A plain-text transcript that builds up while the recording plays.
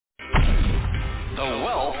the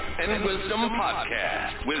Wealth and Wisdom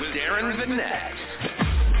Podcast with Darren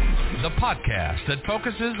Vanette. The podcast that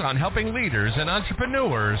focuses on helping leaders and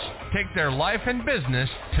entrepreneurs take their life and business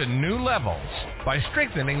to new levels by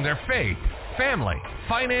strengthening their faith, family,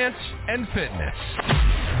 finance, and fitness.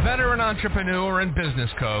 Veteran entrepreneur and business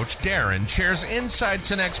coach Darren shares insights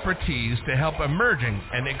and expertise to help emerging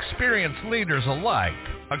and experienced leaders alike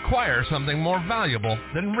acquire something more valuable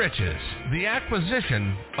than riches, the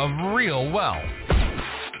acquisition of real wealth.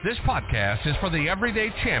 This podcast is for the everyday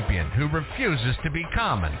champion who refuses to be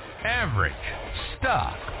common, average,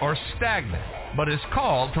 stuck, or stagnant, but is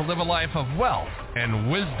called to live a life of wealth and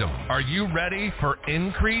wisdom. Are you ready for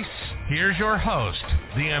increase? Here's your host,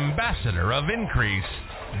 the ambassador of increase,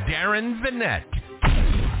 Darren Vanette.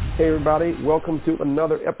 Hey everybody, welcome to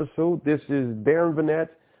another episode. This is Darren Vanette.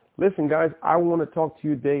 Listen guys, I want to talk to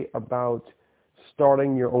you today about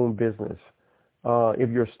starting your own business. If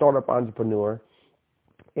you're a startup entrepreneur,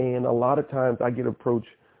 and a lot of times I get approached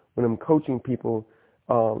when I'm coaching people,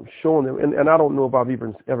 showing them, and I don't know if I've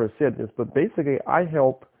even ever said this, but basically I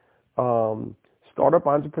help startup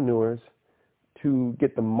entrepreneurs to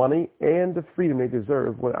get the money and the freedom they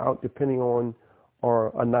deserve without depending on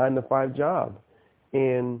a 9-to-5 job.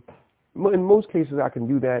 And in most cases I can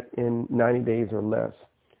do that in 90 days or less.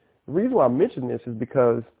 The reason why I mention this is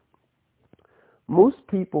because most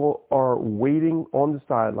people are waiting on the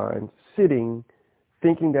sidelines, sitting,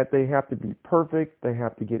 thinking that they have to be perfect, they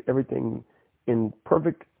have to get everything in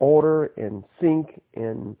perfect order and sync,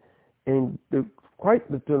 and the fact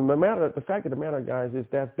of the matter, guys, is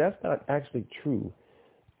that that's not actually true.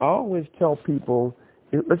 I always tell people,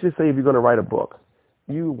 let's just say if you're going to write a book,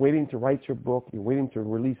 you're waiting to write your book, you're waiting to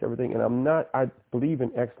release everything, and I believe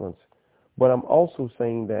in excellence, but I'm also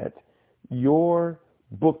saying that your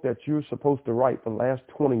book that you're supposed to write for the last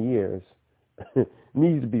 20 years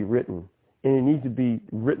needs to be written. And it needs to be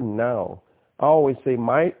written now. I always say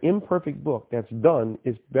my imperfect book that's done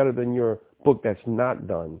is better than your book that's not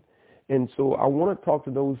done. And so I want to talk to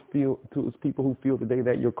those people who feel today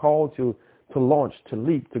that you're called to launch, to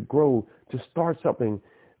leap, to grow, to start something.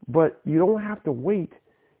 But you don't have to wait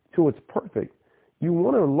till it's perfect. You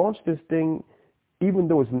want to launch this thing even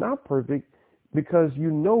though it's not perfect, because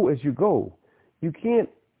you know as you go. You can't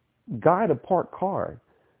guide a parked car.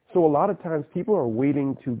 So a lot of times people are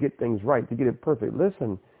waiting to get things right, to get it perfect.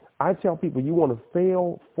 Listen, I tell people you want to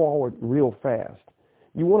fail forward real fast.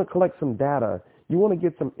 You want to collect some data. You want to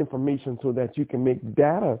get some information so that you can make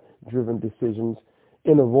data-driven decisions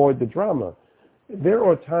and avoid the drama. There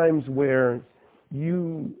are times where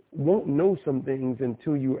you won't know some things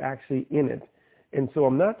until you're actually in it. And so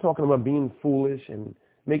I'm not talking about being foolish and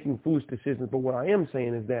making foolish decisions, but what I am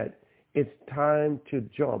saying is that it's time to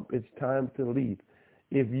jump. It's time to leap.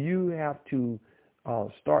 If you have to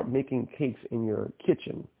start making cakes in your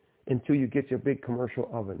kitchen until you get your big commercial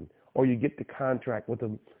oven, or you get the contract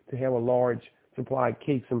to have a large supply of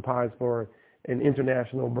cakes and pies for an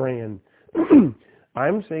international brand,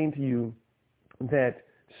 I'm saying to you that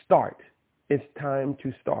start. It's time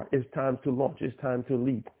to start. It's time to launch. It's time to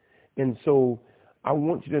leap. And so I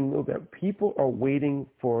want you to know that people are waiting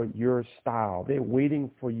for your style. They're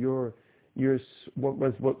waiting for your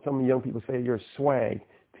what some young people say, your swag.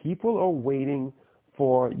 People are waiting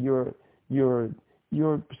for your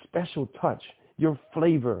special touch, your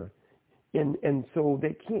flavor. And so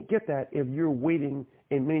they can't get that if you're waiting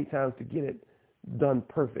and many times to get it done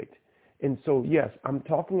perfect. And so, yes, I'm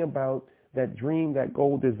talking about that dream, that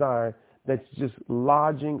goal, desire that's just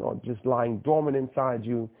lodging or just lying dormant inside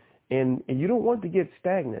you. And you don't want to get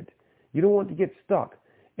stagnant. You don't want to get stuck.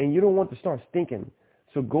 And you don't want to start stinking.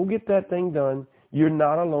 So go get that thing done. You're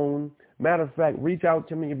not alone. Matter of fact, reach out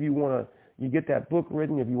to me if you get that book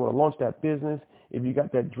written, if you want to launch that business, if you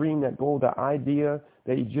got that dream, that goal, that idea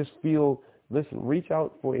that you just feel, listen, reach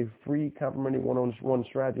out for a free complimentary one-on-one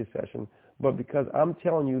strategy session. But because I'm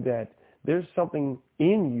telling you that there's something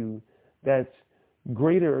in you that's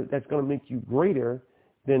greater, that's going to make you greater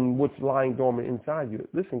than what's lying dormant inside you.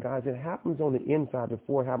 Listen, guys, it happens on the inside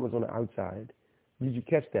before it happens on the outside. Did you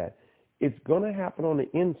catch that? It's going to happen on the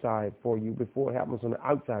inside for you before it happens on the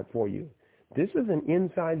outside for you. This is an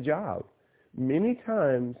inside job. Many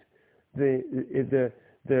times, the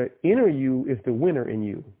inner you is the winner in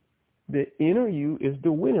you. The inner you is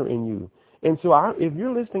the winner in you. And so if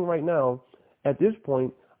you're listening right now, at this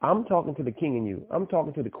point, I'm talking to the king in you. I'm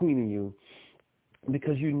talking to the queen in you,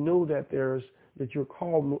 because you know that you're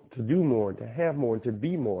called to do more, to have more, to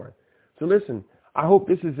be more. So listen, I hope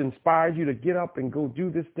this has inspired you to get up and go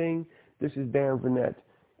do this thing. This is Darren Vanette,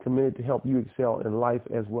 committed to help you excel in life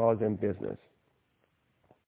as well as in business.